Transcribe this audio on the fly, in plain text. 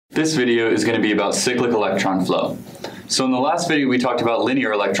This video is going to be about cyclic electron flow. So in the last video we talked about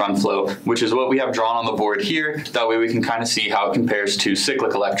linear electron flow, which is what we have drawn on the board here. That way we can kind of see how it compares to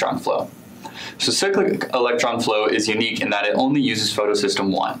cyclic electron flow. So cyclic electron flow is unique in that it only uses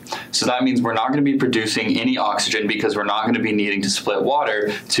photosystem 1. So that means we're not going to be producing any oxygen because we're not going to be needing to split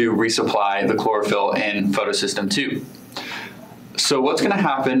water to resupply the chlorophyll in photosystem 2. So what's going to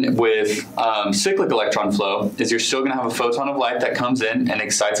happen with cyclic electron flow is you're still going to have a photon of light that comes in and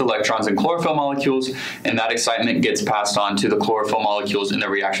excites electrons in chlorophyll molecules, and that excitement gets passed on to the chlorophyll molecules in the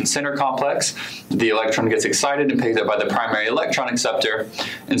reaction center complex. The electron gets excited and picked up by the primary electron acceptor,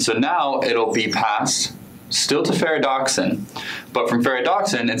 and so now it'll be passed still to ferredoxin, but from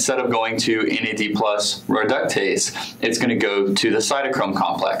ferredoxin, instead of going to NAD+ reductase, it's going to go to the cytochrome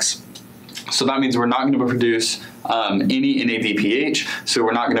complex. So that means we're not going to produce any NADPH, so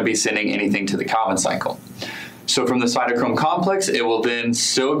we're not going to be sending anything to the Calvin cycle. So from the cytochrome complex, it will then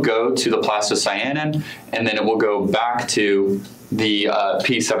still go to the plastocyanin, and then it will go back to the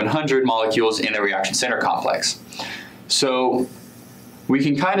P700 molecules in the reaction center complex. So we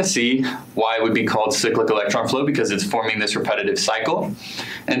can kind of see why it would be called cyclic electron flow, because it's forming this repetitive cycle.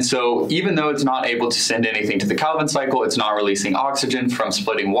 And so even though it's not able to send anything to the Calvin cycle, it's not releasing oxygen from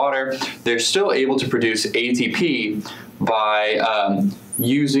splitting water, they're still able to produce ATP by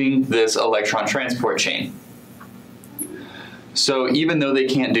using this electron transport chain. So even though they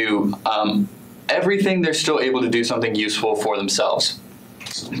can't do everything, they're still able to do something useful for themselves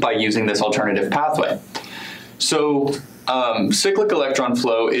by using this alternative pathway. So cyclic electron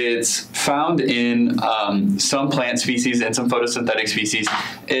flow is found in some plant species and some photosynthetic species.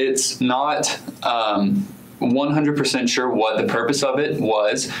 It's not 100% sure what the purpose of it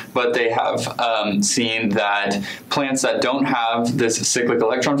was, but they have seen that plants that don't have this cyclic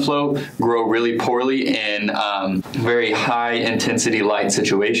electron flow grow really poorly in very high intensity light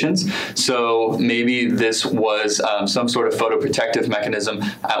situations. So maybe this was some sort of photoprotective mechanism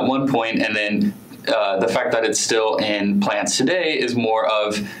at one point, and then the fact that it's still in plants today is more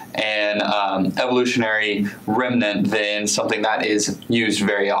of an evolutionary remnant than something that is used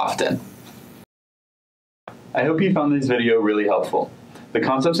very often. I hope you found this video really helpful. The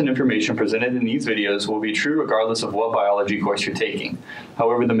concepts and information presented in these videos will be true regardless of what biology course you're taking.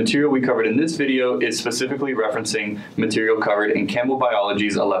 However, the material we covered in this video is specifically referencing material covered in Campbell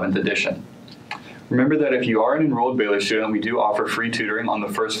Biology's 11th edition. Remember that if you are an enrolled Baylor student, we do offer free tutoring on the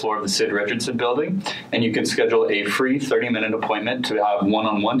first floor of the Sid Richardson building, and you can schedule a free 30-minute appointment to have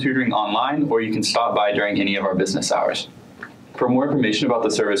one-on-one tutoring online, or you can stop by during any of our business hours. For more information about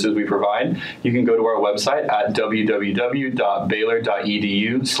the services we provide, you can go to our website at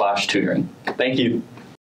www.baylor.edu/tutoring. Thank you.